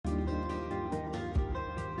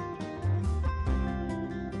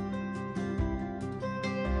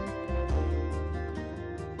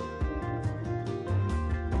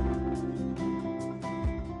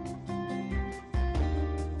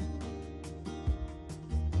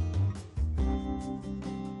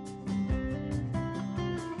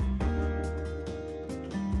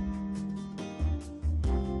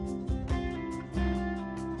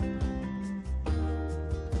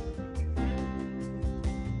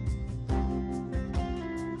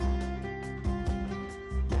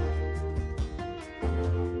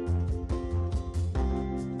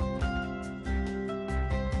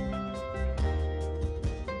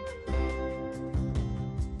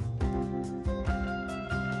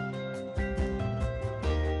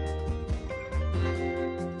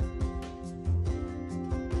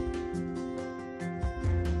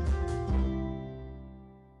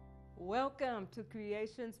Welcome to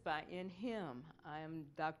Creations by In Him. I am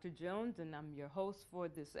Dr. Jones, and I'm your host for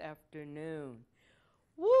this afternoon.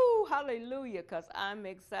 Woo, hallelujah, because I'm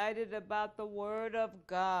excited about the Word of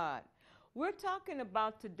God. We're talking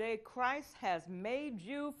about today, Christ has made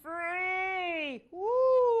you free.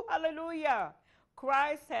 Woo, hallelujah.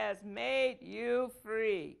 Christ has made you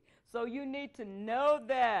free. So you need to know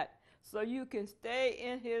that so you can stay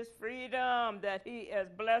in his freedom that he has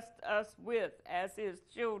blessed us with as his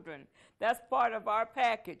children. That's part of our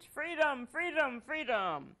package. Freedom, freedom,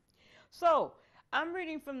 freedom. So I'm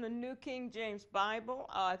reading from the New King James Bible.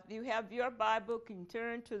 If you have your Bible, you can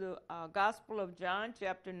turn to the Gospel of John,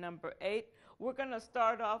 chapter number 8. We're going to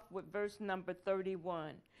start off with verse number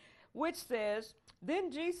 31, which says,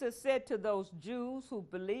 "Then Jesus said to those Jews who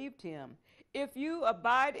believed him, 'If you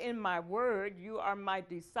abide in my word, you are my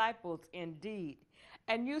disciples indeed,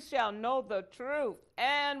 and you shall know the truth.'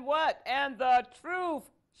 And what? And the truth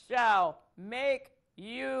shall make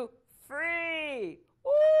you free."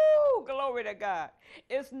 Woo! Glory to God.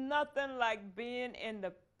 It's nothing like being in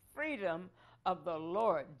the freedom of the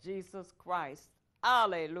Lord Jesus Christ.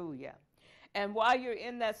 Hallelujah. And while you're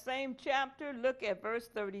in that same chapter, look at verse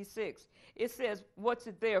 36. It says, what's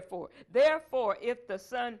it there for? "Therefore, if the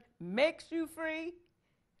Son makes you free,"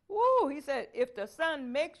 woo, he said, "if the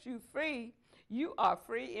Son makes you free, you are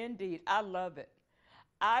free indeed." I love it.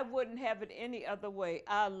 I wouldn't have it any other way.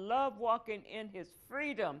 I love walking in his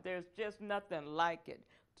freedom. There's just nothing like it.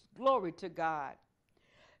 Glory to God.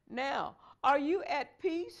 Now, are you at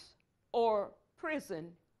peace or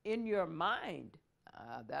prison in your mind?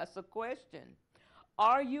 That's a question.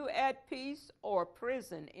 Are you at peace or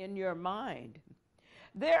prison in your mind?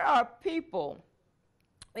 There are people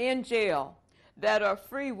in jail that are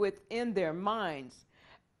free within their minds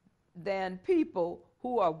than people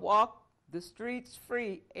who are walk the streets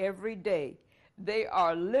free every day. They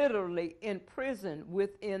are literally in prison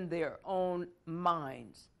within their own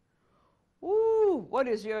minds. Ooh, what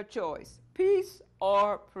is your choice? Peace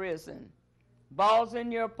or prison? Ball's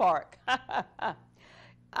in your park.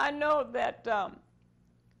 I know that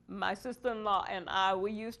my sister-in-law and I,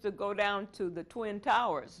 we used to go down to the Twin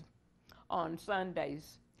Towers on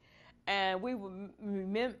Sundays, and we would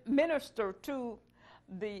minister to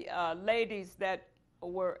the ladies that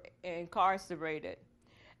were incarcerated,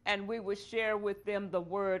 and we would share with them the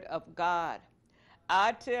Word of God.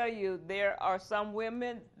 I tell you, there are some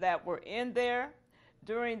women that were in there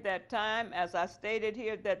during that time, as I stated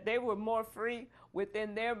here, that they were more free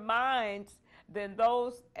within their minds than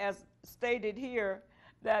those, as stated here,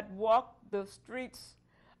 that walk the streets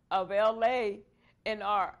of LA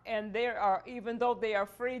and there are, even though they are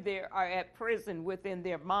free, they are at prison within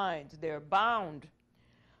their minds. They're bound.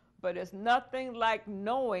 But it's nothing like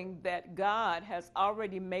knowing that God has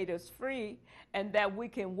already made us free and that we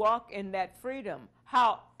can walk in that freedom.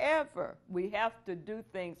 However, we have to do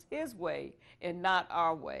things his way and not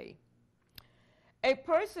our way. A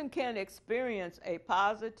person can experience a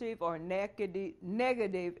positive or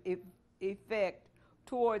negative effect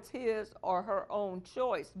towards his or her own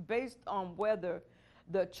choice based on whether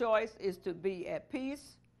the choice is to be at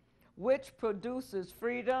peace, which produces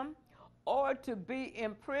freedom, or to be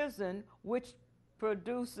in prison, which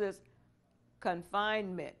produces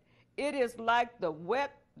confinement. It is like the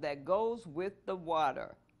wet that goes with the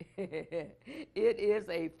water. It is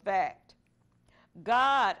a fact.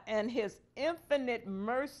 God and his infinite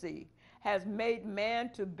mercy has made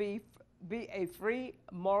man to be a free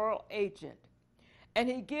moral agent. And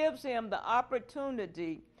he gives him the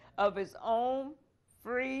opportunity of his own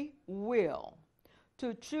free will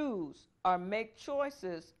to choose or make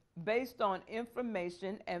choices based on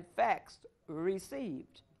information and facts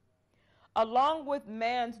received. Along with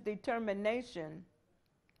man's determination,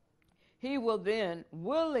 he will then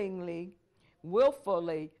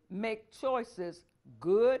willfully make choices,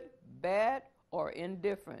 good, bad, or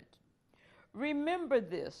indifferent. Remember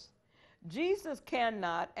this: Jesus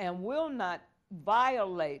cannot and will not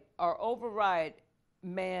violate or override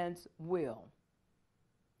man's will.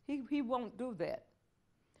 He won't do that.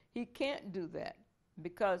 He can't do that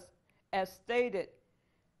because, as stated,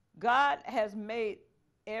 God has made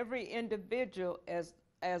every individual,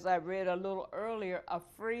 as I read a little earlier, a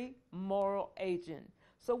free moral agent.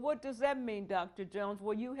 So what does that mean, Dr. Jones?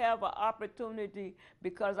 Well, you have an opportunity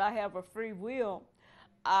because I have a free will.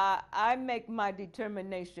 I make my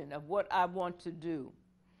determination of what I want to do.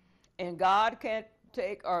 And God can't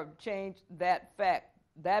take or change that fact.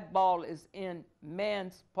 That ball is in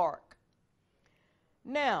man's park.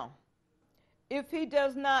 Now, if he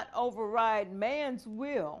does not override man's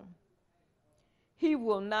will, he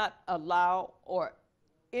will not allow or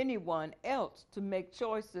anyone else to make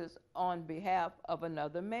choices on behalf of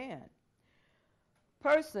another man,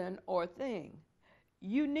 person, or thing.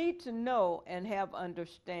 You need to know and have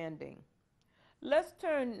understanding. Let's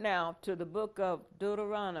turn now to the book of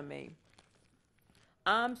Deuteronomy.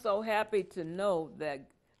 I'm so happy to know that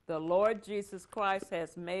the Lord Jesus Christ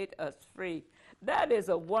has made us free. That is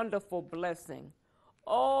a wonderful blessing.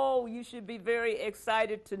 Oh, you should be very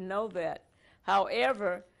excited to know that.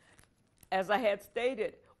 However, as I had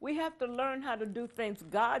stated, we have to learn how to do things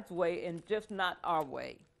God's way and just not our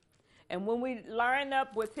way. And when we line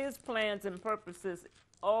up with His plans and purposes,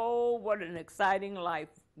 oh, what an exciting life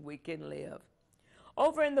we can live.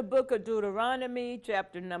 Over in the book of Deuteronomy,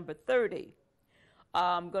 chapter number 30,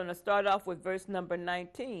 I'm going to start off with verse number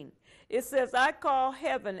 19. It says, I call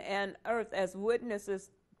heaven and earth as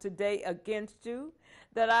witnesses today against you,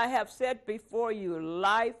 that I have set before you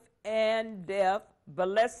life and death,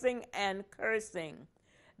 blessing and cursing.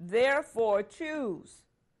 Therefore choose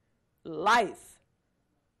life.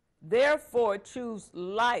 Therefore choose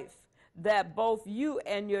life, that both you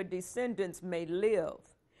and your descendants may live,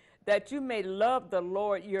 that you may love the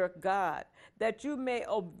Lord your God, that you may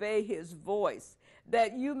obey His voice,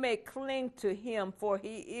 that you may cling to Him, for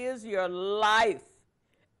He is your life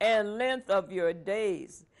and length of your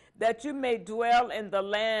days, that you may dwell in the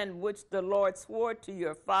land which the Lord swore to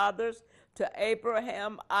your fathers, to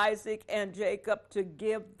Abraham, Isaac, and Jacob, to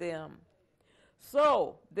give them.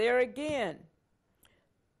 So, there again,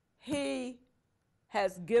 He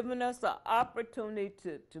has given us an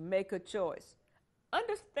opportunity to make a choice.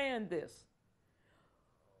 Understand this.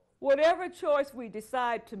 Whatever choice we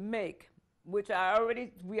decide to make, which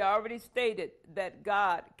we already stated that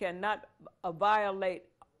God cannot violate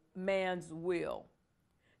man's will.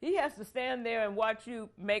 He has to stand there and watch you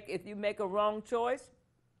if you make a wrong choice,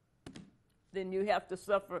 then you have to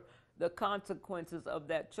suffer the consequences of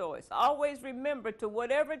that choice. Always remember, to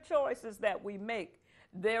whatever choices that we make,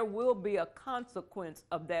 there will be a consequence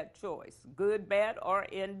of that choice, good, bad, or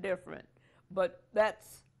indifferent. But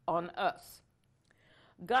that's on us.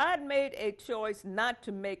 God made a choice not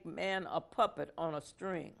to make man a puppet on a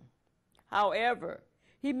string. However,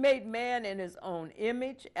 He made man in His own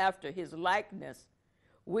image, after His likeness,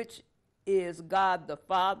 which is God the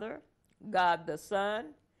Father, God the Son,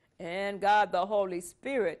 and God the Holy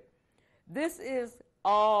Spirit. This is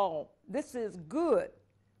good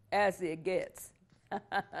as it gets.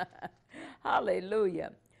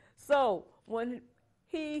 Hallelujah. So when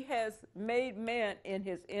He has made man in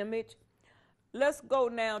His image, let's go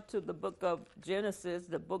now to the book of Genesis,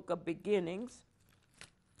 the book of beginnings,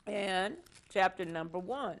 and chapter number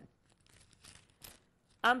 1.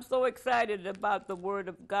 I'm so excited about the Word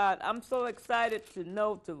of God. I'm so excited to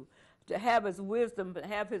know, to have His wisdom, to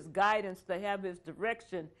have His guidance, to have His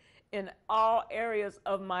direction in all areas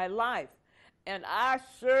of my life. And I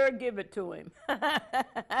sure give it to Him.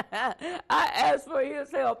 I ask for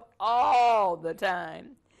His help all the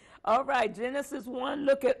time. All right, Genesis 1,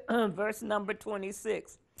 look at verse number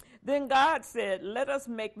 26. Then God said, let us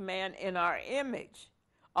make man in our image,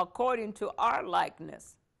 according to our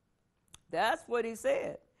likeness. That's what He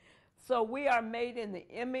said. So we are made in the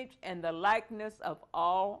image and the likeness of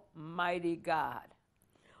Almighty God.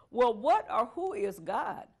 Well, what or who is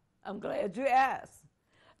God? I'm glad you asked.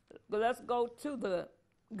 Let's go to the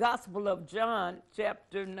Gospel of John,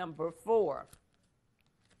 chapter number 4,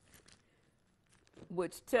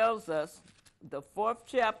 which tells us, the 4th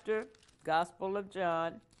chapter, Gospel of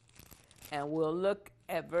John, and we'll look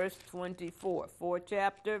at verse 24. 4th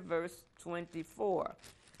chapter, verse 24.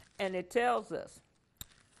 And it tells us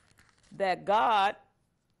that God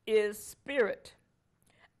is spirit,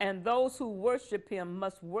 and those who worship Him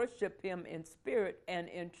must worship Him in spirit and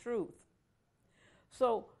in truth.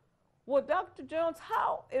 So, well, Dr. Jones,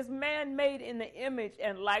 how is man made in the image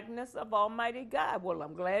and likeness of Almighty God? Well,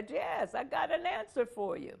 I'm glad you asked. I got an answer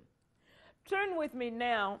for you. Turn with me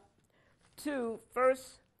now to 1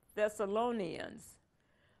 Thessalonians.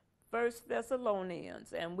 1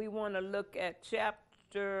 Thessalonians, and we want to look at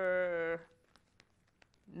chapter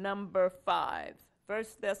number 5. 1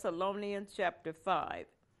 Thessalonians chapter 5.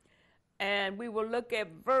 And we will look at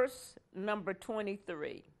verse number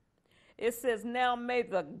 23. It says, now may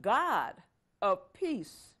the God of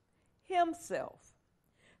peace Himself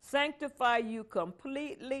sanctify you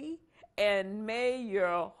completely, and may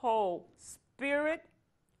your whole spirit,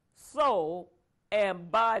 soul,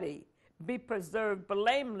 and body be preserved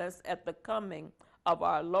blameless at the coming of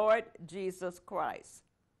our Lord Jesus Christ.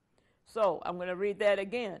 So I'm going to read that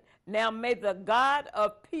again. Now may the God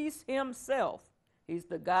of peace Himself, He's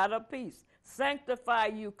the God of peace, sanctify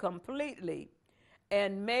you completely,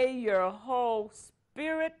 and may your whole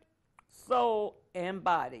spirit, soul, and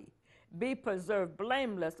body be preserved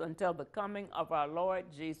blameless until the coming of our Lord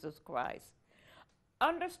Jesus Christ.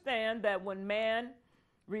 Understand that when man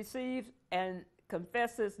receives and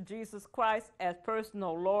confesses Jesus Christ as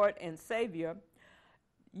personal Lord and Savior,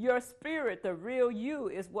 your spirit, the real you,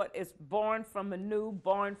 is what is born from anew,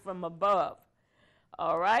 born from above.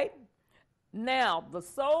 All right? Now, the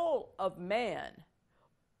soul of man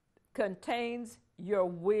contains your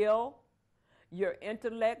will, your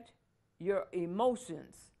intellect, your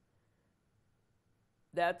emotions.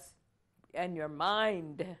 And your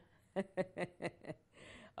mind.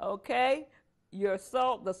 Okay? Your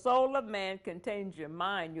soul, the soul of man contains your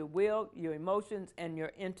mind, your will, your emotions, and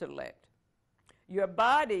your intellect. Your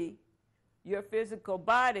body, your physical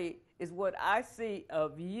body, is what I see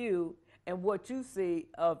of you and what you see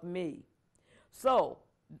of me. So,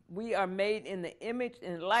 we are made in the image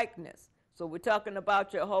and likeness. So, we're talking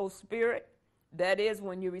about your whole spirit. That is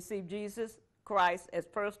when you receive Jesus Christ as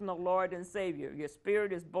personal Lord and Savior. Your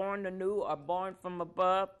spirit is born anew or born from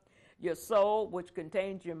above. Your soul, which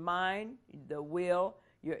contains your mind, the will,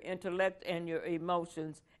 your intellect, and your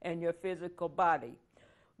emotions, and your physical body.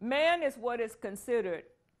 Man is what is considered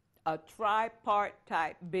a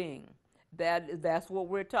tripartite being. That's what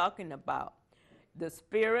we're talking about. The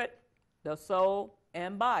spirit, the soul,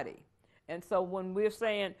 and body. And so when we're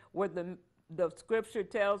saying where the scripture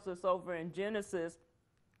tells us over in Genesis,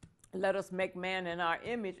 let us make man in our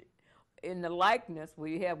image, in the likeness,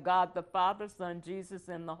 we have God the Father, Son, Jesus,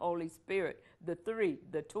 and the Holy Spirit, the three,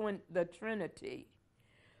 the Trinity.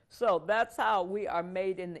 So that's how we are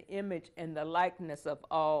made in the image and the likeness of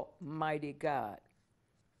Almighty God.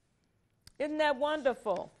 Isn't that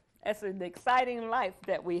wonderful? That's an exciting life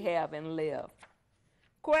that we have and live.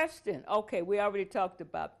 Question. Okay, we already talked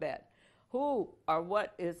about that. Who or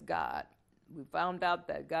what is God? We found out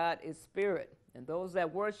that God is spirit, and those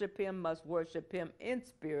that worship him must worship him in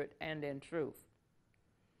spirit and in truth.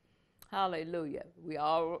 Hallelujah.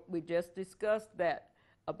 We just discussed that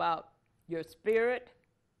about your spirit,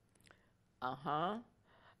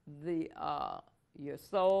 your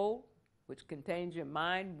soul, which contains your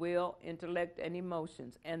mind, will, intellect, and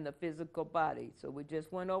emotions, and the physical body. So we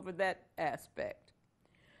just went over that aspect.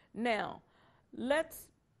 Now, let's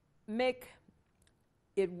make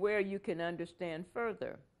it where you can understand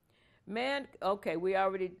further. Man, okay, we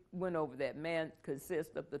already went over that. Man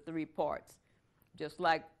consists of the three parts, just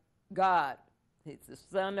like God. He's the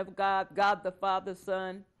Son of God, God the Father,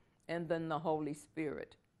 Son, and then the Holy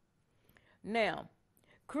Spirit. Now,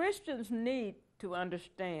 Christians need to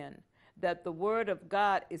understand that the Word of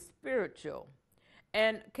God is spiritual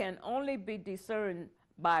and can only be discerned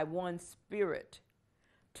by one Spirit.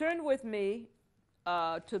 Turn with me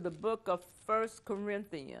to the book of 1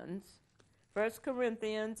 Corinthians. 1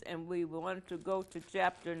 Corinthians, and we want to go to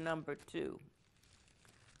chapter number 2.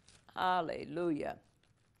 Hallelujah.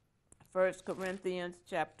 1 Corinthians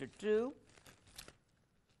chapter 2.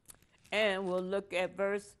 And we'll look at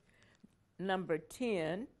verse number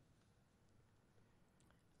 10,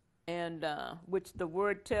 and which the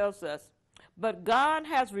word tells us, but God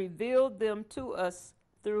has revealed them to us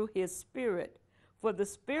through his Spirit, for the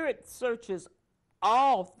Spirit searches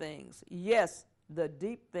all things, yes, the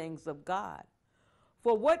deep things of God.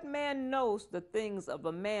 For what man knows the things of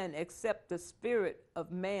a man except the spirit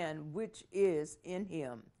of man which is in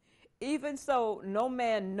him? Even so, no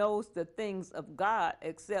man knows the things of God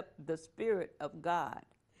except the Spirit of God.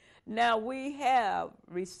 Now we have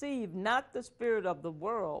received not the spirit of the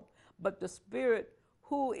world, but the Spirit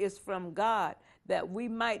who is from God, that we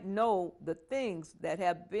might know the things that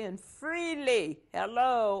have been freely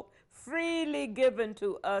given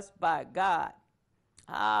to us by God.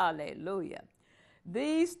 Hallelujah.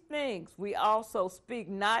 These things we also speak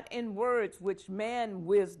not in words which man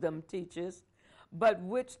wisdom teaches, but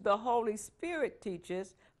which the Holy Spirit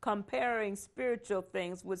teaches, comparing spiritual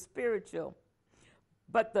things with spiritual.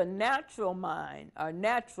 But the natural mind, or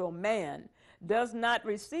natural man, does not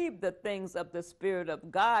receive the things of the Spirit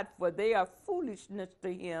of God, for they are foolishness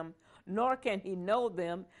to him, nor can he know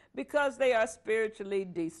them, because they are spiritually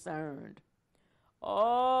discerned.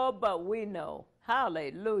 Oh, but we know.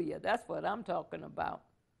 Hallelujah. That's what I'm talking about.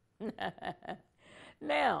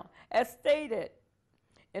 Now, as stated,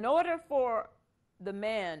 in order for the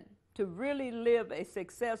man to really live a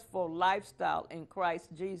successful lifestyle in Christ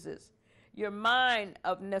Jesus, your mind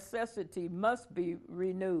of necessity must be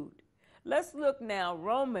renewed. Let's look now,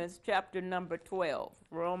 Romans chapter number 12.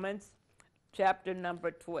 Romans chapter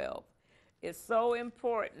number 12. It's so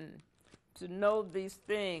important to know these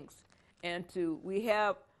things, and we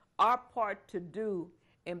have our part to do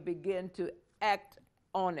and begin to act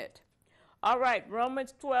on it. All right,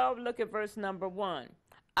 Romans 12, look at verse number 1.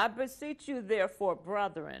 I beseech you, therefore,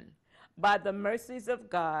 brethren, by the mercies of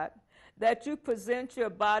God, that you present your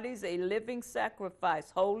bodies a living sacrifice,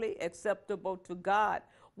 holy, acceptable to God,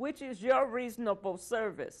 which is your reasonable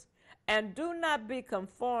service. And do not be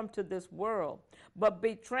conformed to this world, but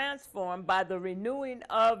be transformed by the renewing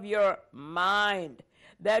of your mind,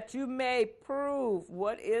 that you may prove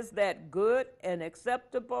what is that good and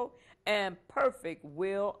acceptable and perfect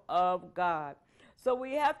will of God. So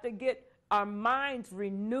we have to get our minds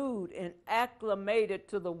renewed and acclimated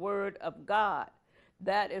to the Word of God.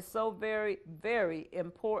 That is so very, very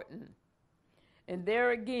important. And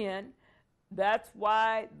there again, that's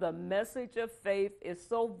why the message of faith is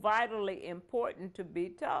so vitally important to be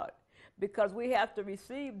taught, because we have to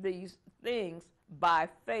receive these things by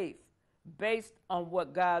faith based on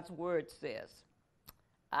what God's Word says.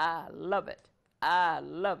 I love it. I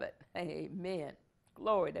love it. Amen.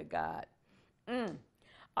 Glory to God.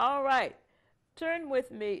 All right. Turn with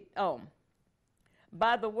me.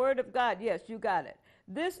 By the Word of God. Yes, you got it.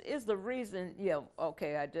 This is the reason,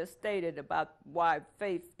 I just stated about why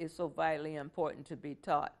faith is so vitally important to be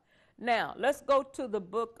taught. Now, let's go to the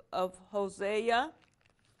book of Hosea.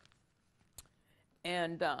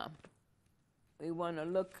 And we want to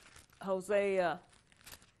look Hosea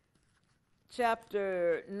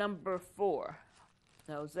chapter number 4.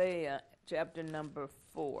 Hosea chapter number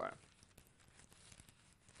 4.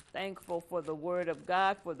 Thankful for the Word of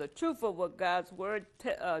God, for the truth of what God's Word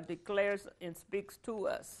declares and speaks to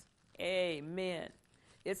us. Amen.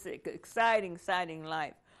 It's an exciting, exciting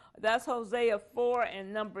life. That's Hosea 4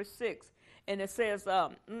 and number 6. And it says,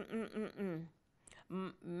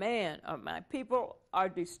 my people are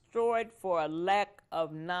destroyed for a lack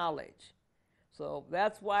of knowledge. So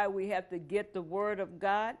that's why we have to get the Word of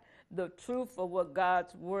God, the truth of what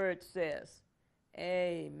God's Word says.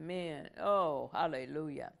 Amen. Oh,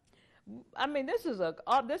 hallelujah. I mean, this is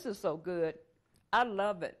so good. I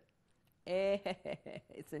love it.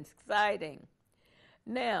 It's exciting.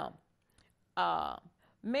 Now,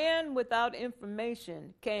 man without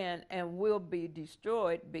information can and will be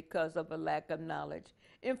destroyed because of a lack of knowledge.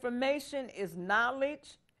 Information is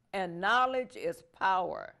knowledge, and knowledge is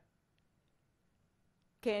power.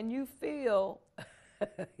 Can you feel?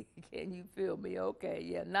 Can you feel me? Okay,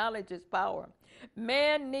 yeah, knowledge is power.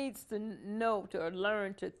 Man needs to know, to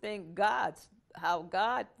learn to think how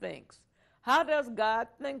God thinks. How does God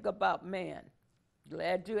think about man?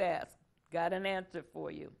 Glad you asked. Got an answer for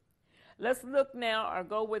you. Let's look now, or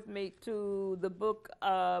go with me to the book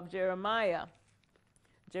of Jeremiah.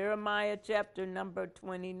 Jeremiah chapter number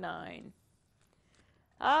 29.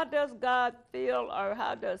 How does God feel, or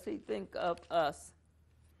how does he think of us?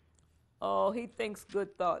 Oh, he thinks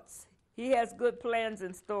good thoughts. He has good plans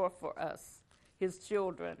in store for us, his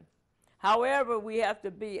children. However, we have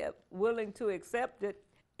to be willing to accept it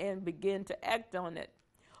and begin to act on it.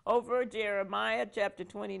 Over Jeremiah chapter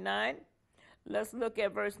 29, let's look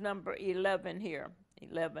at verse number 11 here,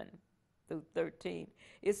 11 through 13.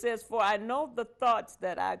 It says, "For I know the thoughts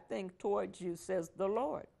that I think towards you, says the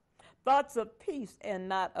Lord, thoughts of peace and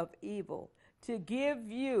not of evil, to give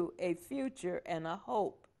you a future and a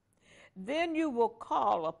hope. Then you will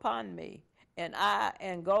call upon me,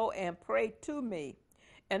 and go and pray to me,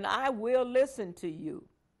 and I will listen to you.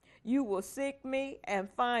 You will seek me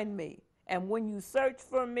and find me, and when you search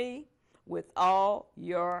for me with all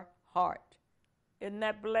your heart." Isn't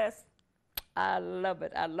that blessed? I love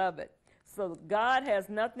it. I love it. So God has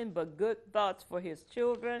nothing but good thoughts for his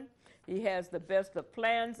children. He has the best of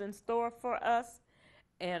plans in store for us,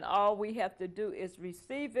 and all we have to do is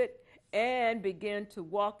receive it and begin to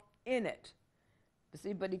walk in it. You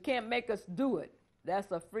see, but he can't make us do it.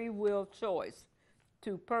 That's a free will choice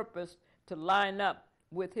to purpose, to line up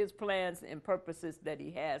with his plans and purposes that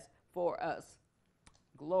he has for us.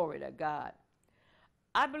 Glory to God.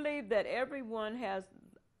 I believe that everyone has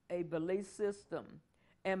a belief system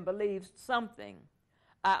and believes something.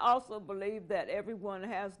 I also believe that everyone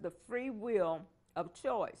has the free will of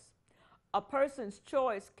choice. A person's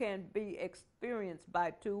choice can be experienced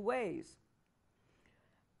by two ways.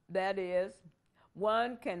 That is,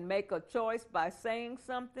 one can make a choice by saying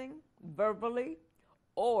something verbally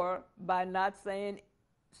or by not saying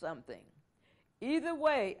something. Either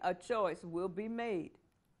way, a choice will be made.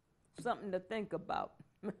 Something to think about.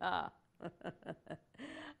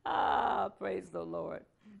 Praise the Lord.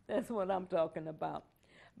 That's what I'm talking about.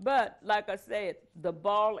 But like I said, the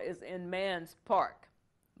ball is in man's park.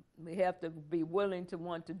 We have to be willing to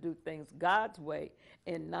want to do things God's way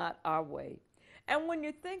and not our way. And when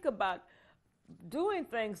you think about doing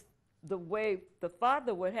things the way the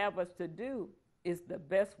Father would have us to do is the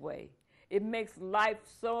best way. It makes life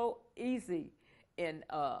so easy and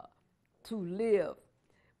to live.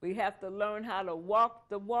 We have to learn how to walk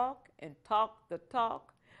the walk and talk the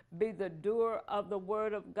talk, be the doer of the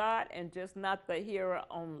word of God and just not the hearer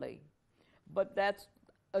only. But that's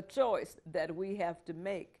a choice that we have to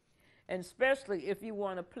make. And especially if you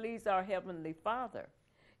want to please our Heavenly Father,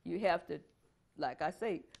 you have to, like I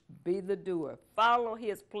say, be the doer. Follow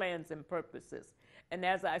his plans and purposes. And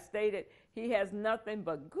as I stated, he has nothing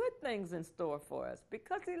but good things in store for us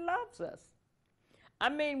because he loves us. I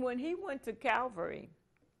mean, when he went to Calvary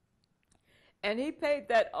and he paid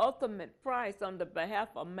that ultimate price on the behalf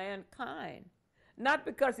of mankind, not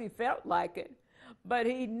because he felt like it, but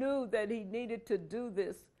he knew that he needed to do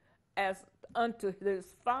this as unto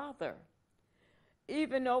his Father.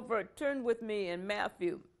 Even over, turn with me in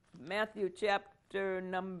Matthew chapter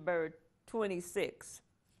number 26.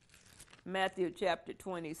 Matthew chapter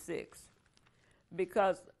 26.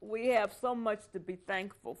 Because we have so much to be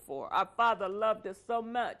thankful for. Our Father loved us so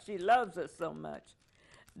much, he loves us so much,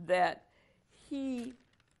 that he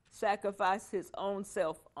sacrificed his own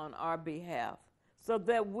self on our behalf so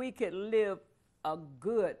that we could live a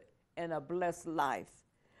good and a blessed life.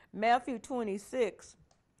 Matthew 26,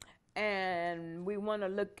 and we want to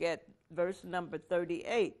look at verse number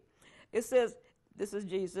 38. It says, this is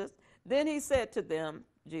Jesus. Then he said to them,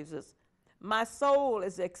 Jesus, my soul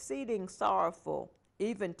is exceeding sorrowful,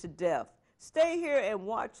 even to death. Stay here and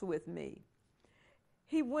watch with me.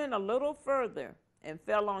 He went a little further and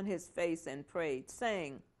fell on his face and prayed,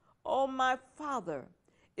 saying, Oh, my Father,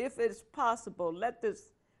 if it is possible, let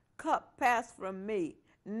this cup pass from me.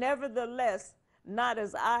 Nevertheless, not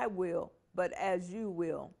as I will, but as you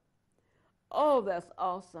will. Oh, that's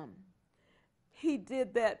awesome. He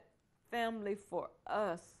did that, family, for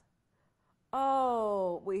us.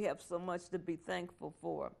 Oh, we have so much to be thankful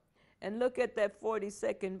for. And look at that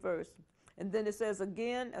 42nd verse. And then it says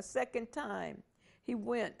again, a second time, he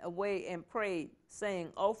went away and prayed,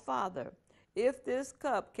 saying, Oh, Father, if this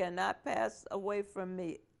cup cannot pass away from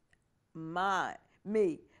me,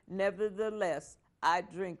 nevertheless, I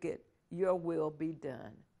drink it. Your will be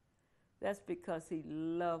done. That's because he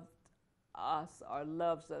loved us or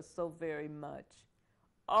loves us so very much.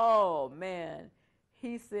 Oh, man.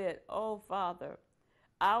 He said, Oh, Father,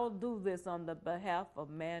 I'll do this on the behalf of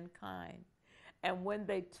mankind. And when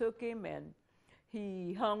they took him and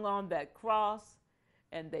he hung on that cross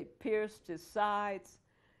and they pierced his sides,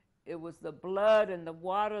 it was the blood and the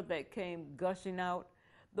water that came gushing out.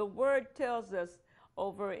 The word tells us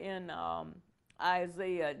over in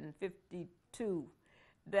Isaiah 52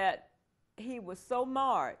 that he was so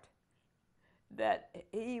marred that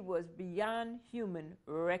he was beyond human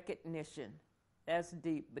recognition. That's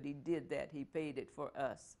deep, but he did that. He paid it for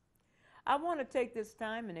us. I want to take this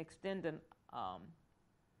time and extend an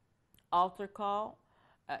altar call,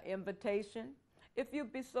 invitation. If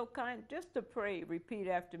you'd be so kind, just to pray, repeat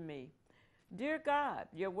after me. Dear God,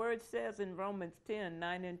 your word says in Romans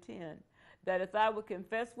 10:9 and 10, that if I would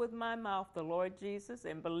confess with my mouth the Lord Jesus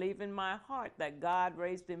and believe in my heart that God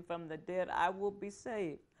raised him from the dead, I will be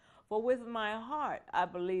saved. For with my heart I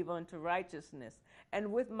believe unto righteousness,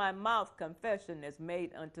 and with my mouth confession is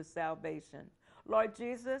made unto salvation. Lord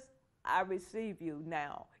Jesus, I receive you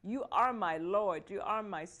now. You are my Lord. You are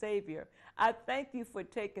my Savior. I thank you for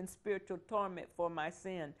taking spiritual torment for my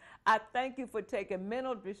sin. I thank you for taking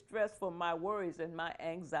mental distress for my worries and my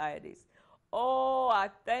anxieties. Oh, I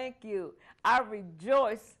thank you. I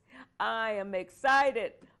rejoice. I am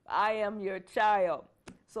excited. I am your child.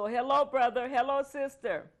 So hello, brother. Hello,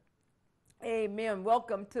 sister. Amen.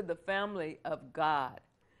 Welcome to the family of God.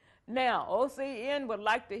 Now, OCN would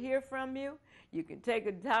like to hear from you. You can take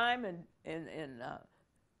a time and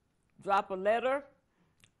drop a letter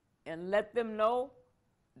and let them know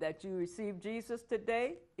that you received Jesus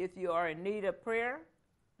today. If you are in need of prayer,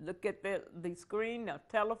 look at the screen, a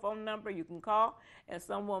telephone number you can call, and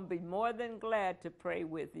someone will be more than glad to pray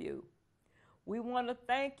with you. We want to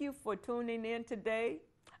thank you for tuning in today.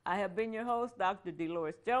 I have been your host, Dr.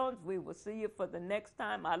 Delores Jones. We will see you for the next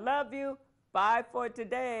time. I love you. Bye for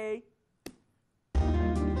today.